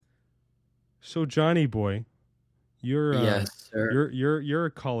So Johnny boy, you're Yes, sir. you're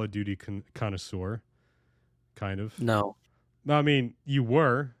a Call of Duty connoisseur, kind of. No. No, I mean you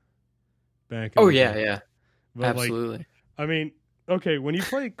were back in Oh the yeah, day, yeah. but like, Absolutely. I mean, okay, when you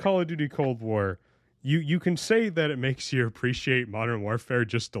play Call of Duty Cold War, you can say that it makes you appreciate Modern Warfare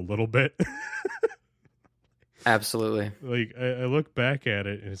just a little bit. Absolutely. Like I look back at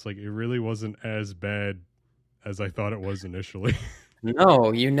it and it's like it really wasn't as bad as I thought it was initially.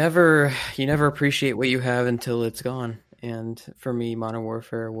 No, you never appreciate what you have until it's gone. And for me, Modern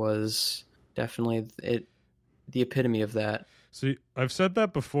Warfare was definitely the epitome of that. See, I've said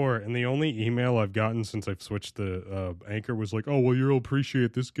that before, and the only email I've gotten since I've switched the anchor was like, "Oh, well, you'll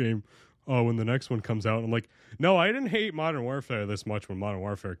appreciate this game when the next one comes out." And I'm like, "No, I didn't hate Modern Warfare this much when Modern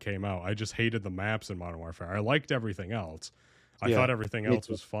Warfare came out. I just hated the maps in Modern Warfare. I liked everything else. I Yeah. thought everything Me else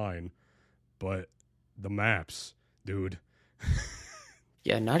too. was fine, but the maps, dude."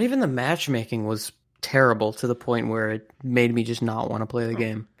 Yeah, not even the matchmaking was terrible to the point where it made me just not want to play the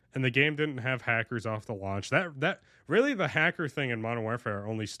game. And the game didn't have hackers off the launch. That really the hacker thing in Modern Warfare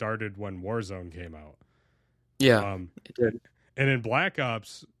only started when Warzone came out. Yeah, Um, it did. and in Black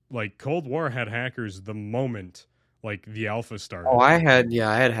Ops, like Cold War had hackers the moment like the alpha started. Oh, I had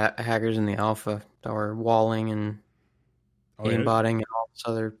hackers in the alpha that were walling and Oh yeah. aimbotting and all this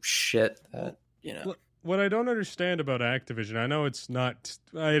other shit that, What I don't understand about Activision, I know it's not.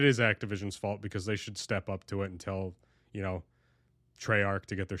 It is Activision's fault because they should step up to it and tell Treyarch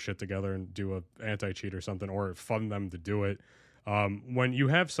to get their shit together and do a anti cheat or something, or fund them to do it. When you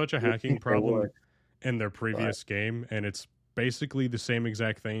have such a hacking problem in their previous game, and it's basically the same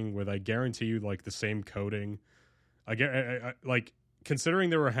exact thing with, I guarantee you, like the same coding. Like considering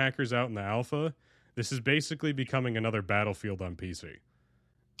there were hackers out in the alpha, this is basically becoming another Battlefield on PC.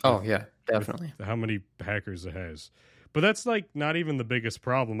 Oh yeah, definitely. How many hackers it has. But that's like not even the biggest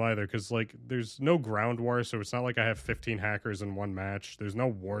problem either, because like there's no ground war, so it's not like I have 15 hackers in one match. There's no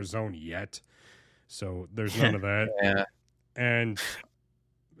war zone yet, so there's none of that. Yeah. And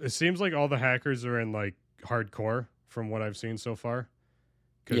it seems like all the hackers are in like hardcore from what I've seen so far.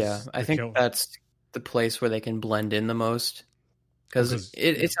 Yeah, I think that's the place where they can blend in the most, because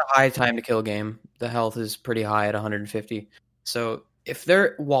it's a high time to kill game. The health is pretty high at 150, so if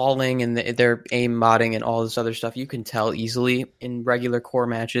they're walling and they're aim modding and all this other stuff, you can tell easily in regular core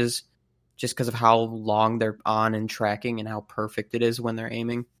matches just because of how long they're on and tracking and how perfect it is when they're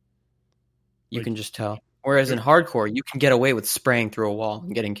aiming. You can just tell. Whereas in hardcore, you can get away with spraying through a wall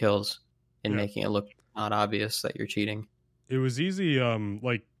and getting kills and making it look not obvious that you're cheating. It was easy.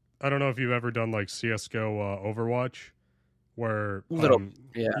 Like, I don't know if you've ever done like CSGO Overwatch, where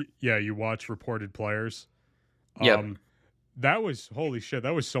you watch reported players. That was, holy shit,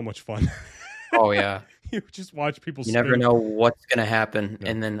 that was so much fun. Oh, yeah. You just watch people You never know what's going to happen. No.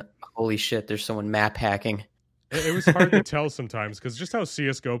 And then, holy shit, there's someone map hacking. It was hard to tell sometimes, because just how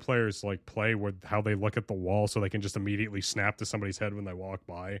CSGO players like play with how they look at the wall so they can just immediately snap to somebody's head when they walk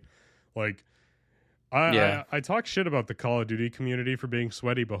by. Like, I talk shit about the Call of Duty community for being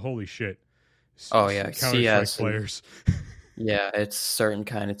sweaty, but holy shit. Oh, yeah. CS players. Yeah, it's certain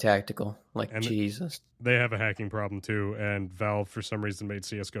kind of tactical. Like, and Jesus. They have a hacking problem too, and Valve for some reason made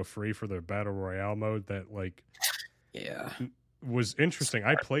CS:GO free for their battle royale mode. That like, was interesting.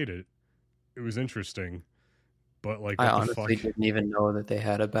 I played it; it was interesting, but like, I honestly didn't even know that they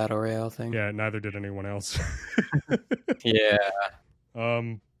had a battle royale thing. Yeah, neither did anyone else. Yeah.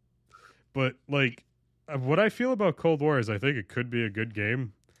 But like, what I feel about Cold War is I think it could be a good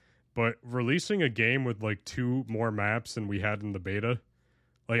game, but releasing a game with like 2 more maps than we had in the beta.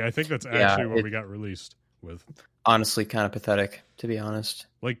 Like, I think that's actually what we got released with. Honestly, kind of pathetic, to be honest.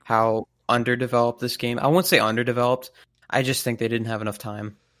 Like, how underdeveloped this game. I won't say underdeveloped. I just think they didn't have enough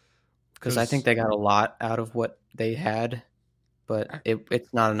time. Because I think they got a lot out of what they had, but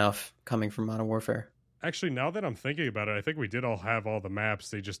it's not enough coming from Modern Warfare. Actually, now that I'm thinking about it, I think we did all have all the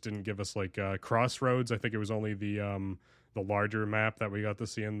maps. They just didn't give us like Crossroads. I think it was only the larger map that we got to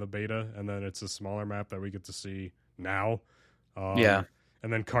see in the beta, and then it's a smaller map that we get to see now. Yeah.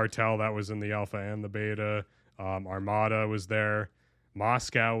 And then Cartel, that was in the alpha and the beta. Armada was there.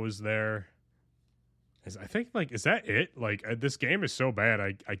 Moscow was there. I think, like, is that it? Like, this game is so bad,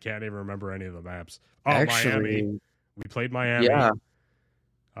 I can't even remember any of the maps. Oh, actually, Miami. We played Miami. Yeah.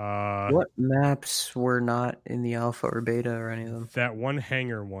 What maps were not in the alpha or beta or any of them? That one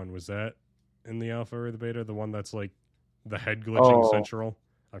hangar one, was that in the alpha or the beta? The one that's, like, the head glitching central?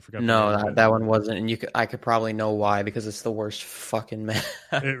 I forgot. No, that one wasn't, and I could probably know why, because it's the worst fucking map.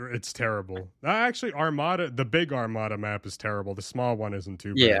 It's terrible. Actually, Armada, the big Armada map is terrible. The small one isn't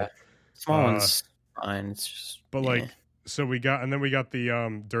too bad. Yeah, small one's fine. It's just, but like So we got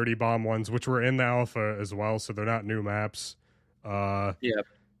the Dirty Bomb ones, which were in the alpha as well, so they're not new maps. Yeah.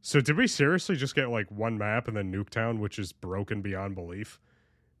 So did we seriously just get like one map and then Nuketown, which is broken beyond belief?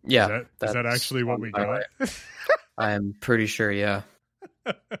 Yeah. Is that actually what we got? I'm pretty sure, yeah.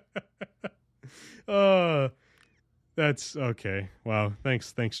 That's okay. Wow.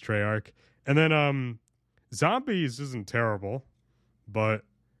 Thanks, Treyarch. And then Zombies isn't terrible, but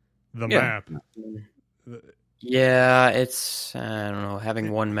the map. Yeah, it's, I don't know,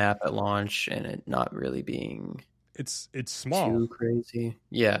 having one map at launch and it not really being it's small. Too crazy.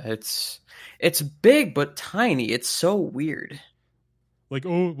 Yeah, it's big but tiny. It's so weird. Like,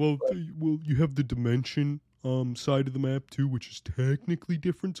 oh, well, you have the dimension side of the map too, which is technically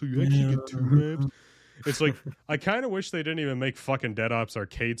different, so you actually get two maps. It's like, I kind of wish they didn't even make fucking Dead Ops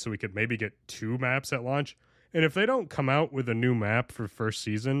Arcade so we could maybe get two maps at launch. And if they don't come out with a new map for first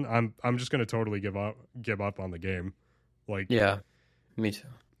season, I'm just gonna totally give up on the game. Like, yeah, me too.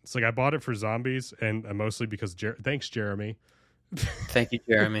 It's like I bought it for Zombies, and mostly because thanks, Jeremy. Thank you,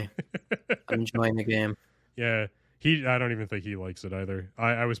 Jeremy. I'm enjoying the game. Yeah, I don't even think he likes it either.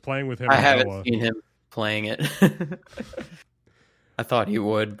 I was playing with him. I haven't seen him playing it. I thought he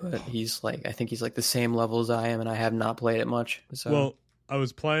would, but I think he's like the same level as I am, and I have not played it much. So. Well, I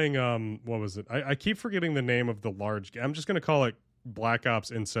was playing, what was it? I keep forgetting the name of the large game. I'm just going to call it Black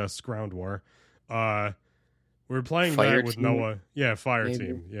Ops Incest Ground War. We were playing that with Noah. Yeah, Fire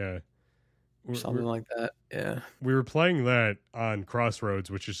Team. Yeah. Something like that. Yeah. We were playing that on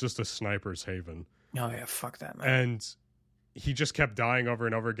Crossroads, which is just a sniper's haven. Oh, yeah, fuck that, man. And he just kept dying over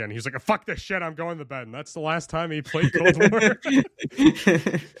and over again. He was like, fuck this shit, I'm going to bed. And that's the last time he played Cold War.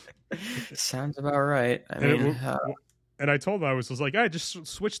 Sounds about right. And I told him, I was like, hey, just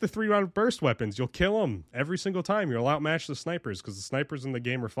switch the 3-round burst weapons. You'll kill them every single time. You'll outmatch the snipers because the snipers in the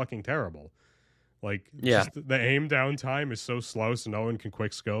game are fucking terrible. Like, yeah, the aim down time is so slow, so no one can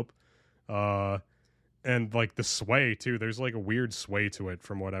quick scope. And like the sway too. There's like a weird sway to it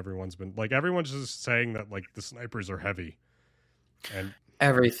from what everyone's been like. Everyone's just saying that like the snipers are heavy, and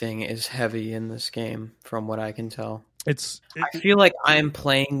everything is heavy in this game, from what I can tell. I feel like I'm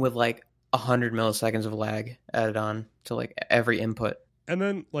playing with like 100 milliseconds of lag added on to like every input. And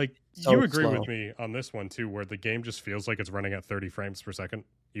then like you agree with me on this one too, where the game just feels like it's running at 30 frames per second,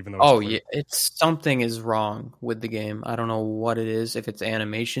 even though yeah, it's something is wrong with the game. I don't know what it is, if it's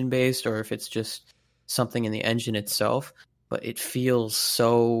animation based or if it's just something in the engine itself, but it feels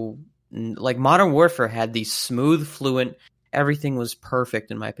so like Modern Warfare had these smooth, fluent, everything was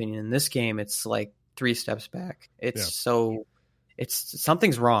perfect in my opinion. In this game, it's like 3 steps back. It's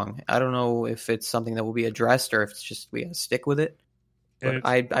something's wrong. I don't know if it's something that will be addressed or if it's just we gotta stick with it. But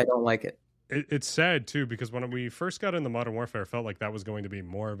I don't like it. It's sad too because when we first got into Modern Warfare, I felt like that was going to be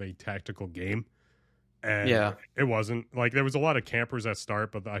more of a tactical game, and it wasn't. Like there was a lot of campers at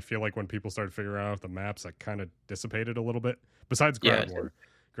start, but I feel like when people started figuring out the maps, that kind of dissipated a little bit. Besides Ground War,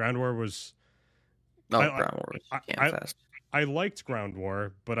 Ground War was. Ground War was fast. I liked Ground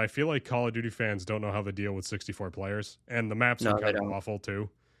War, but I feel like Call of Duty fans don't know how to deal with 64 players, and the maps are kind of awful too.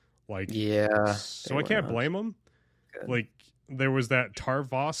 Like, so I can't blame them. Good. Like, there was that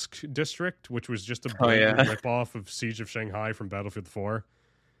Tarvosk district, which was just a ripoff of Siege of Shanghai from Battlefield 4.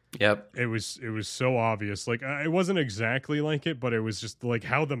 Yep, it was so obvious. Like, it wasn't exactly like it, but it was just like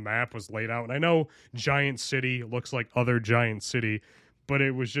how the map was laid out. And I know Giant City looks like other Giant City. But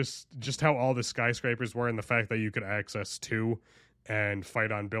it was just how all the skyscrapers were and the fact that you could access 2 and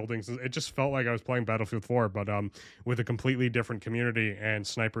fight on buildings. It just felt like I was playing Battlefield 4, but with a completely different community and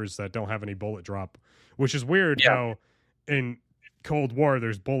snipers that don't have any bullet drop, which is weird how in Cold War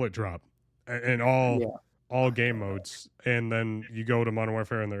there's bullet drop in all game modes. And then you go to Modern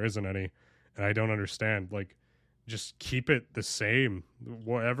Warfare and there isn't any. And I don't understand. Like, just keep it the same.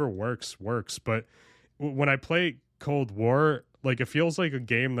 Whatever works. But when I play Cold War, like, it feels like a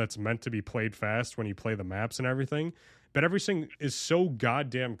game that's meant to be played fast when you play the maps and everything, but everything is so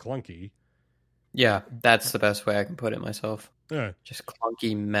goddamn clunky. Yeah, that's the best way I can put it myself. Yeah. Just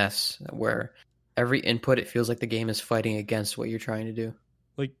clunky mess where every input, it feels like the game is fighting against what you're trying to do.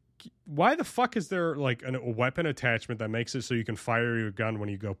 Like, why the fuck is there, like, a weapon attachment that makes it so you can fire your gun when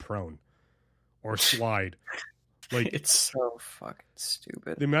you go prone or slide? Like, it's so fucking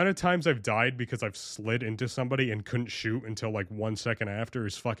stupid. The amount of times I've died because I've slid into somebody and couldn't shoot until like 1 second after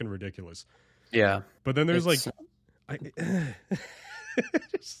is fucking ridiculous. Yeah. But then there's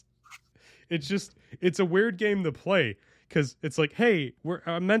it's a weird game to play because it's like, hey,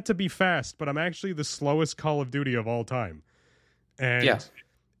 I'm meant to be fast, but I'm actually the slowest Call of Duty of all time. And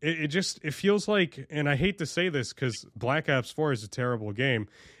it feels like, and I hate to say this because Black Ops 4 is a terrible game,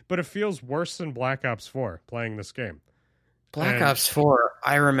 but it feels worse than Black Ops 4 playing this game. Black Ops 4,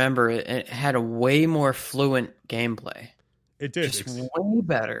 I remember it had a way more fluent gameplay. It did. Just way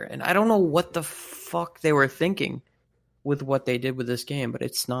better. And I don't know what the fuck they were thinking with what they did with this game, but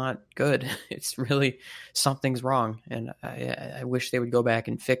it's not good. It's really, something's wrong. And I wish they would go back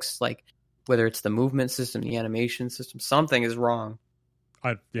and fix, like, whether it's the movement system, the animation system, something is wrong.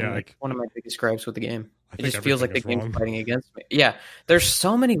 One of my biggest gripes with the game. It just feels like the game's fighting against me. Yeah, there's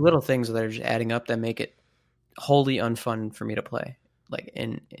so many little things that are just adding up that make it wholly unfun for me to play, like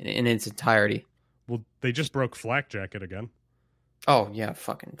in its entirety. Well, they just broke Flak Jacket again. Oh yeah,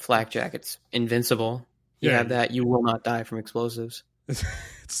 fucking Flak Jacket's invincible. You have that, you will not die from explosives.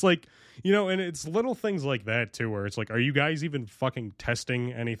 It's like, you know, and it's little things like that too, where it's like, are you guys even fucking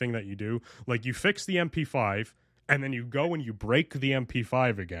testing anything that you do? Like, you fix the MP5, and then you go and you break the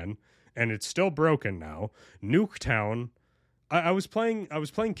MP5 again, and it's still broken now. Nuketown, I was playing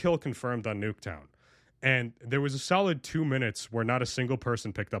Kill Confirmed on Nuketown, and there was a solid 2 minutes where not a single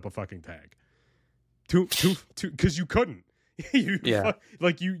person picked up a fucking tag. Because you couldn't.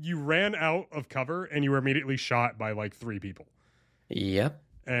 You ran out of cover and you were immediately shot by like 3 people. Yep.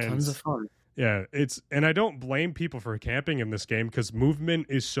 And tons of fun. Yeah, and I don't blame people for camping in this game because movement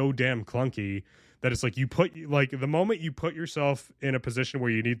is so damn clunky that it's like the moment you put yourself in a position where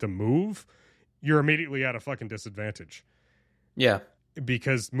you need to move, you're immediately at a fucking disadvantage. Yeah.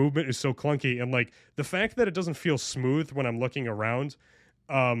 Because movement is so clunky, and like the fact that it doesn't feel smooth when I'm looking around,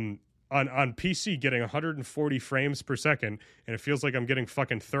 on PC getting 140 frames per second, and it feels like I'm getting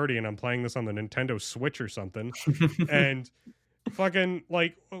fucking 30 and I'm playing this on the Nintendo Switch or something. And fucking,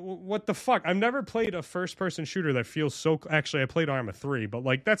 like, what the fuck? I've never played a first-person shooter that feels so... Actually, I played Arma 3, but,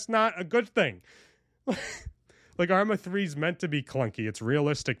 like, that's not a good thing. Like, Arma 3 is meant to be clunky. It's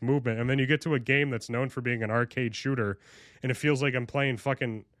realistic movement, and then you get to a game that's known for being an arcade shooter, and it feels like I'm playing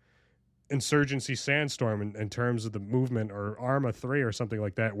fucking Insurgency Sandstorm in terms of the movement, or Arma 3 or something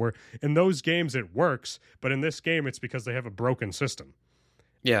like that, where in those games it works, but in this game it's because they have a broken system.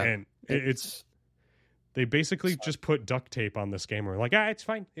 Yeah. And it's they basically just put duct tape on this game. We're like, it's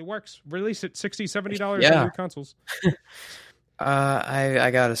fine. It works. Release it $60, $70 on your consoles. I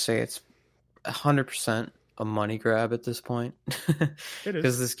gotta say, it's 100% a money grab at this point. It is.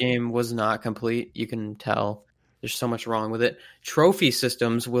 Because this game was not complete. You can tell there's so much wrong with it. Trophy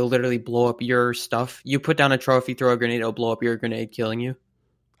systems will literally blow up your stuff. You put down a trophy, throw a grenade, it'll blow up your grenade, killing you.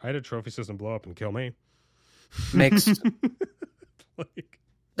 I had a trophy system blow up and kill me. Mixed.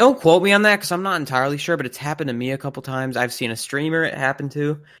 Don't quote me on that because I'm not entirely sure, but it's happened to me a couple times. I've seen a streamer it happen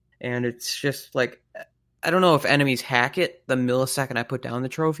to, and it's just like, I don't know if enemies hack it the millisecond I put down the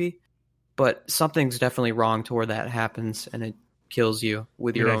trophy, but something's definitely wrong to where that happens and it kills you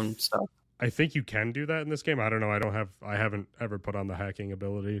with your own stuff. I think you can do that in this game. I don't know. I haven't ever put on the hacking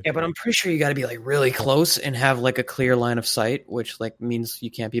ability. Yeah, but I'm pretty sure you got to be like really close and have like a clear line of sight, which like means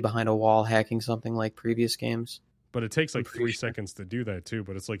you can't be behind a wall hacking something like previous games. But it takes like 3 seconds to do that too.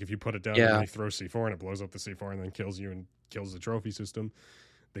 But it's like if you put it down and you throw C4 and it blows up the C4 and then kills you and kills the trophy system.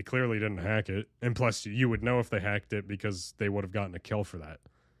 They clearly didn't hack it. And plus you would know if they hacked it because they would have gotten a kill for that.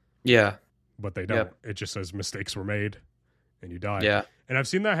 Yeah. But they don't. Yep. It just says mistakes were made and you die. Yeah. And I've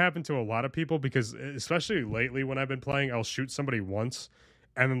seen that happen to a lot of people because especially lately when I've been playing, I'll shoot somebody once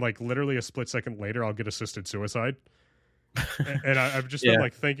and then like literally a split second later I'll get assisted suicide. And I've just been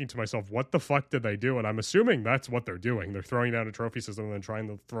like thinking to myself, what the fuck did they do? And I'm assuming that's what they're doing. They're throwing down a trophy system and then trying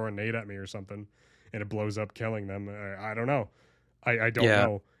to throw a nade at me or something, and it blows up, killing them. I don't know. I don't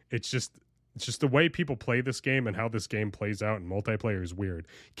know. It's just the way people play this game and how this game plays out in multiplayer is weird.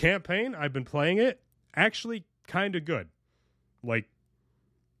 Campaign, I've been playing it, actually kind of good. Like,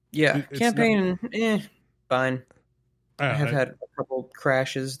 campaign, fine. I have had a couple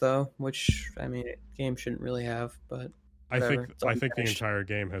crashes though, which I mean, game shouldn't really have, but. I think the entire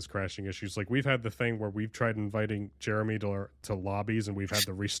game has crashing issues. Like we've had the thing where we've tried inviting Jeremy to lobbies, and we've had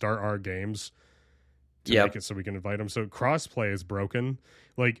to restart our games to make it so we can invite him. So crossplay is broken.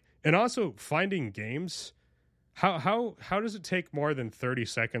 Like, and also finding games. How does it take more than 30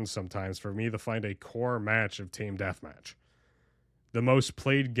 seconds sometimes for me to find a core match of Team Deathmatch? The most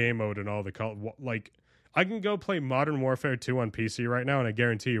played game mode in all the like. I can go play Modern Warfare 2 on PC right now, and I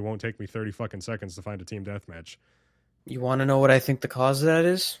guarantee you it won't take me 30 fucking seconds to find a Team Deathmatch. You want to know what I think the cause of that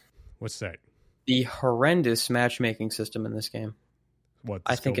is? What's that? The horrendous matchmaking system in this game. What?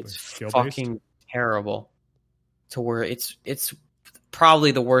 I think it's fucking terrible. To where it's probably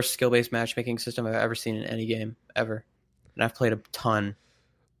the worst skill-based matchmaking system I've ever seen in any game ever, and I've played a ton.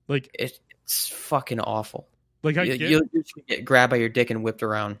 Like it's fucking awful. Like you'll get grabbed by your dick and whipped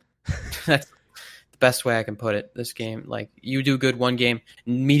around. That's the best way I can put it. This game, like, you do good one game,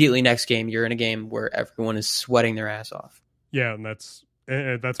 immediately next game you're in a game where everyone is sweating their ass off. Yeah, and that's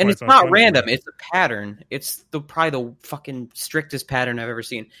why it's not random. It's a pattern. It's probably the fucking strictest pattern I've ever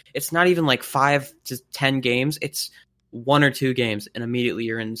seen. It's not even like 5 to 10 games. It's 1 or 2 games, and immediately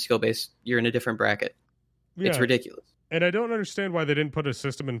you're in skill base. You're in a different bracket. Yeah. It's ridiculous. And I don't understand why they didn't put a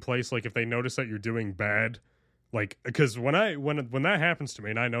system in place. Like if they notice that you're doing bad, like because when that happens to me,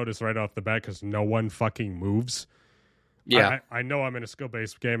 and I notice right off the bat because no one fucking moves. Yeah, I know I'm in a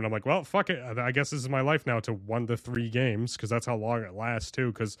skill-based game, and I'm like, well, fuck it. I guess this is my life now to 1 to 3 games, because that's how long it lasts,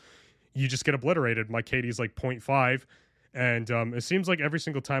 too, because you just get obliterated. My KD's like 0.5, and it seems like every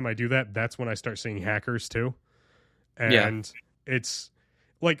single time I do that, that's when I start seeing hackers, too. And it's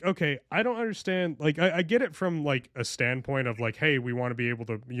like, okay, I don't understand. Like, I get it from, like, a standpoint of, like, hey, we want to be able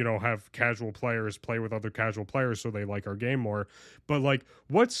to, have casual players play with other casual players so they like our game more. But, like,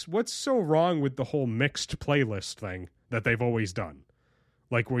 what's so wrong with the whole mixed playlist thing that they've always done?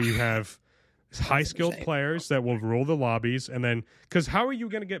 Like, where you have high-skilled players that will rule the lobbies, and then... Because how are you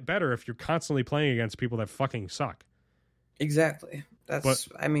going to get better if you're constantly playing against people that fucking suck? Exactly.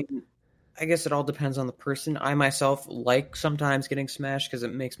 I mean... I guess it all depends on the person. I myself like sometimes getting smashed because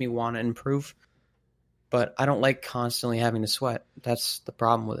it makes me want to improve, but I don't like constantly having to sweat. That's the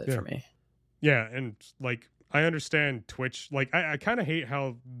problem with it for me. Yeah, and like I understand Twitch. Like I kind of hate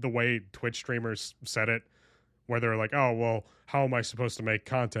how the way Twitch streamers said it, where they're like, "Oh, well, how am I supposed to make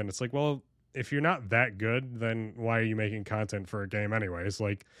content?" It's like, well, if you're not that good, then why are you making content for a game anyways?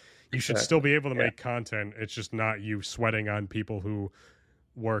 Like, you should still be able to make content. It's just not you sweating on people who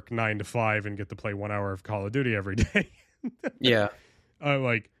work 9 to 5 and get to play 1 hour of Call of Duty every day. Yeah.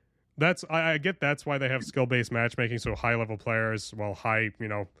 Like that's I get that's why they have skill-based matchmaking, so high level players, well, high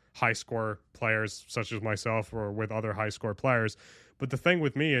score players such as myself or with other high score players. But the thing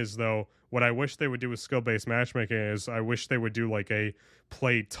with me is, though, what I wish they would do with skill-based matchmaking is I wish they would do like a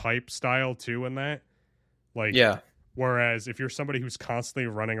play type style too in that. Like, whereas if you're somebody who's constantly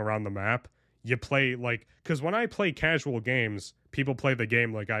running around the map, you play like, because when I play casual games, people play the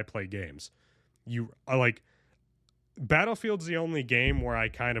game like I play games. Battlefield's the only game where I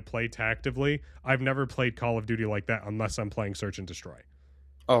kind of play tactively. I've never played Call of Duty like that unless I'm playing Search and Destroy.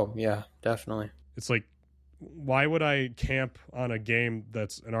 Oh, yeah, definitely. It's like, why would I camp on a game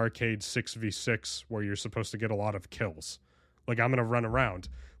that's an arcade 6v6 where you're supposed to get a lot of kills? Like, I'm going to run around.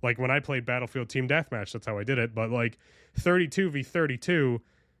 Like, when I played Battlefield Team Deathmatch, that's how I did it. But, like, 32v32...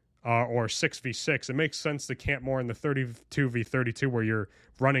 or 6v6, it makes sense to camp more in the 32v32 where you're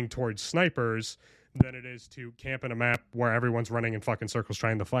running towards snipers than it is to camp in a map where everyone's running in fucking circles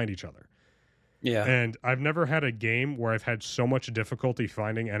trying to find each other. Yeah. And I've never had a game where I've had so much difficulty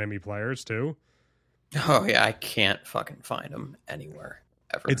finding enemy players, too. Oh, yeah, I can't fucking find them anywhere,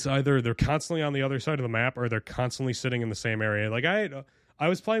 ever. It's either they're constantly on the other side of the map or they're constantly sitting in the same area. Like, I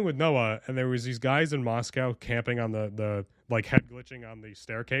was playing with Noah, and there was these guys in Moscow camping on the like head glitching on the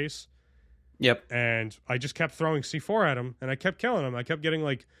staircase. Yep. And I just kept throwing C4 at him, and I kept killing him. I kept getting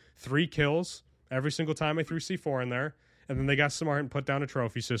like 3 kills every single time I threw C4 in there. And then they got smart and put down a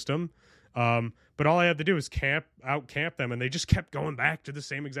trophy system. But all I had to do was camp them, and they just kept going back to the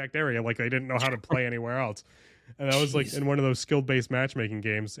same exact area, like they didn't know how to play anywhere else. And I was like in one of those skill-based matchmaking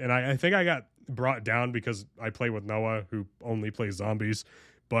games, and I think I got brought down because I play with Noah, who only plays zombies.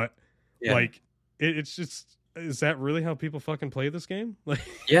 But like, it's just, is that really how people fucking play this game? Like,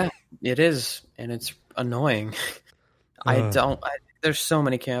 yeah, it is, and it's annoying. There's so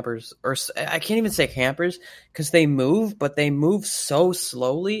many campers, or I can't even say campers because they move, but they move so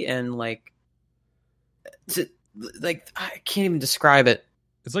slowly and like I can't even describe it.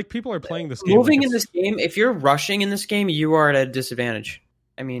 It's like people are playing this game. Moving in this game, if you're rushing in this game, you are at a disadvantage.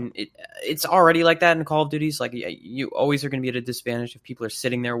 I mean, it's already like that in Call of Duty. Like, you always are going to be at a disadvantage if people are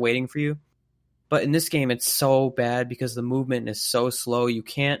sitting there waiting for you. But in this game, it's so bad because the movement is so slow. You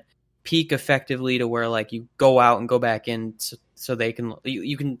can't peek effectively to where like you go out and go back in so they can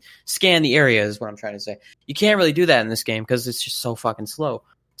you can scan the area is what I'm trying to say. You can't really do that in this game because it's just so fucking slow.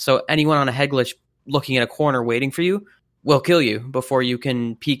 So anyone on a head glitch looking at a corner waiting for you will kill you before you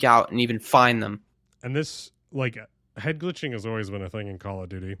can peek out and even find them. And this, like, head glitching has always been a thing in Call of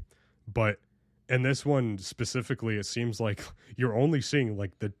Duty, but in this one specifically, it seems like you're only seeing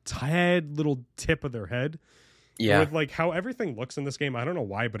like the tad little tip of their head. Yeah. With like how everything looks in this game, I don't know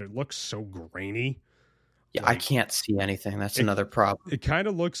why, but it looks so grainy. Yeah, like, I can't see anything. That's another problem. It kind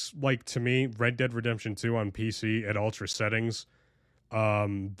of looks like, to me, Red Dead Redemption 2 on PC at ultra settings.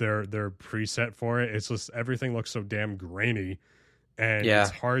 They're preset for it. It's just everything looks so damn grainy, and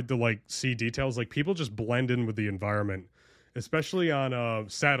it's hard to like see details. Like, people just blend in with the environment, especially on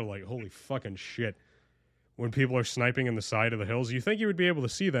satellite. Holy fucking shit! When people are sniping in the side of the hills, you think you would be able to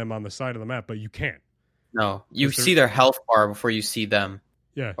see them on the side of the map, but you can't. No, you see their health bar before you see them.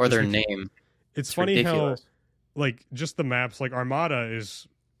 Yeah, or their name. It's funny ridiculous. How, like, just the maps. Like Armada is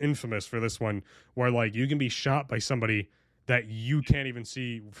infamous for this one, where like you can be shot by somebody that you can't even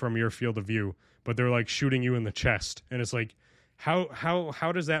see from your field of view, but they're like shooting you in the chest, and it's like,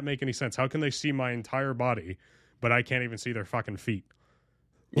 how does that make any sense? How can they see my entire body, but I can't even see their fucking feet?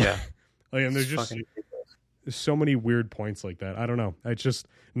 Yeah, like, and there's just so many weird points like that. I don't know. It's just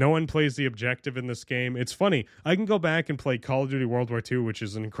no one plays the objective in this game. It's funny. I can go back and play Call of Duty World War II, which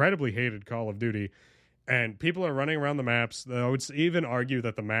is an incredibly hated Call of Duty, and people are running around the maps. I would even argue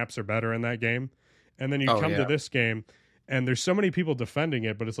that the maps are better in that game. And then you come to this game, and there's so many people defending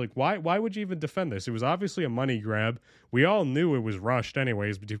it, but it's like, why would you even defend this? It was obviously a money grab. We all knew it was rushed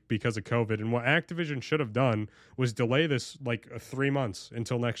anyways because of COVID, and what Activision should have done was delay this like 3 months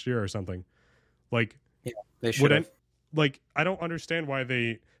until next year or something. Like, yeah, they should have. Like, I don't understand why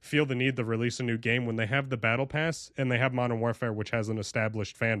they feel the need to release a new game when they have the Battle Pass and they have Modern Warfare, which has an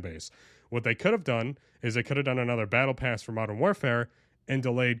established fan base. What they could have done is they could have done another Battle Pass for Modern Warfare and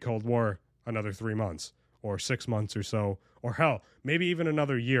delayed Cold War another 3 months or 6 months or so, or hell, maybe even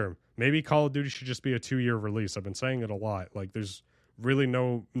another year. Maybe Call of Duty should just be a 2-year release. I've been saying it a lot. Like, there's really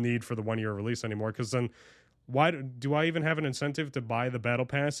no need for the 1-year release anymore, because then why do I even have an incentive to buy the Battle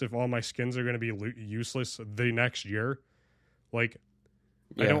Pass if all my skins are going to be useless the next year? Like,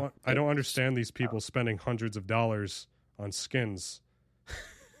 yeah. I don't understand these people spending hundreds of dollars on skins.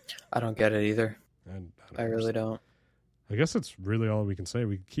 I don't get it either. I really don't. I guess that's really all we can say.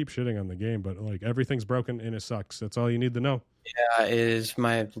 We keep shitting on the game, but like, everything's broken and it sucks. That's all you need to know. Yeah, it is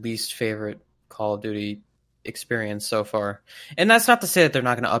my least favorite Call of Duty experience so far. And that's not to say that they're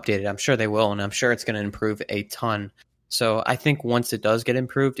not going to update it. I'm sure they will, and I'm sure it's going to improve a ton. So I think once it does get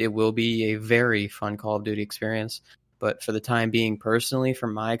improved, it will be a very fun Call of Duty experience. But for the time being, personally,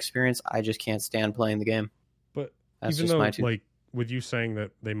 from my experience, I just can't stand playing the game. But that's even though, like, with you saying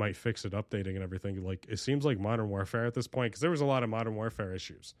that they might fix it, updating and everything, like, it seems like Modern Warfare at this point, because there was a lot of Modern Warfare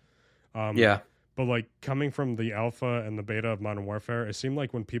issues. Yeah. But, like, coming from the alpha and the beta of Modern Warfare, it seemed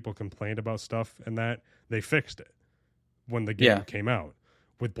like when people complained about stuff and that, they fixed it when the game came out.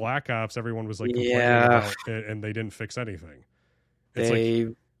 With Black Ops, everyone was, like, complaining about it, and they didn't fix anything.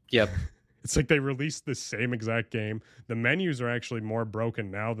 It's It's like they released the same exact game. The menus are actually more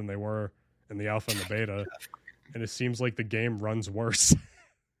broken now than they were in the alpha and the beta. And it seems like the game runs worse.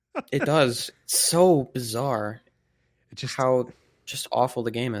 It does. It's so bizarre. How just awful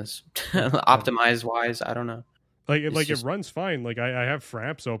the game is. Optimized wise, I don't know. It runs fine. Like, I have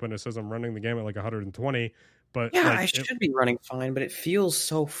Fraps open. It says I'm running the game at like 120. But yeah, I should be running fine, but it feels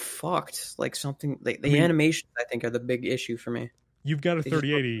so fucked. Like something. The animations, I think, are the big issue for me. You've got a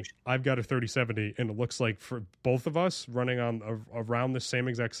 3080, I've got a 3070, and it looks like for both of us running on around the same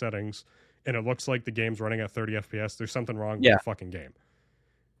exact settings, and it looks like the game's running at 30 FPS. There's something wrong with the fucking game.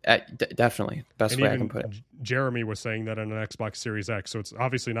 Definitely. Best way I can put it. Jeremy was saying that on an Xbox Series X, so it's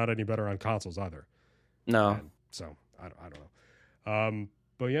obviously not any better on consoles either. No. And so, I don't know.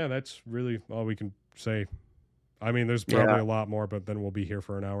 But yeah, that's really all we can say. I mean, there's probably a lot more, but then we'll be here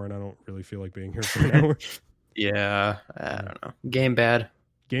for an hour, and I don't really feel like being here for an hour. Yeah, I don't know. Game bad.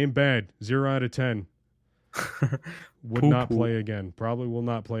 0 out of 10. Would not play again. Probably will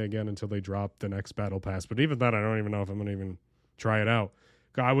not play again until they drop the next Battle Pass. But even then, I don't even know if I'm going to even try it out.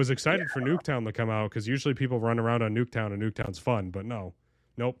 I was excited for Nuketown to come out, because usually people run around on Nuketown, and Nuketown's fun. But nope.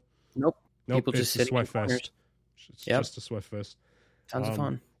 People just it's a sweat fest. It's just a sweat fest. Tons of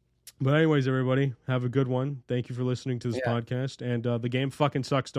fun. But anyways, everybody, have a good one. Thank you for listening to this podcast. And the game fucking sucks.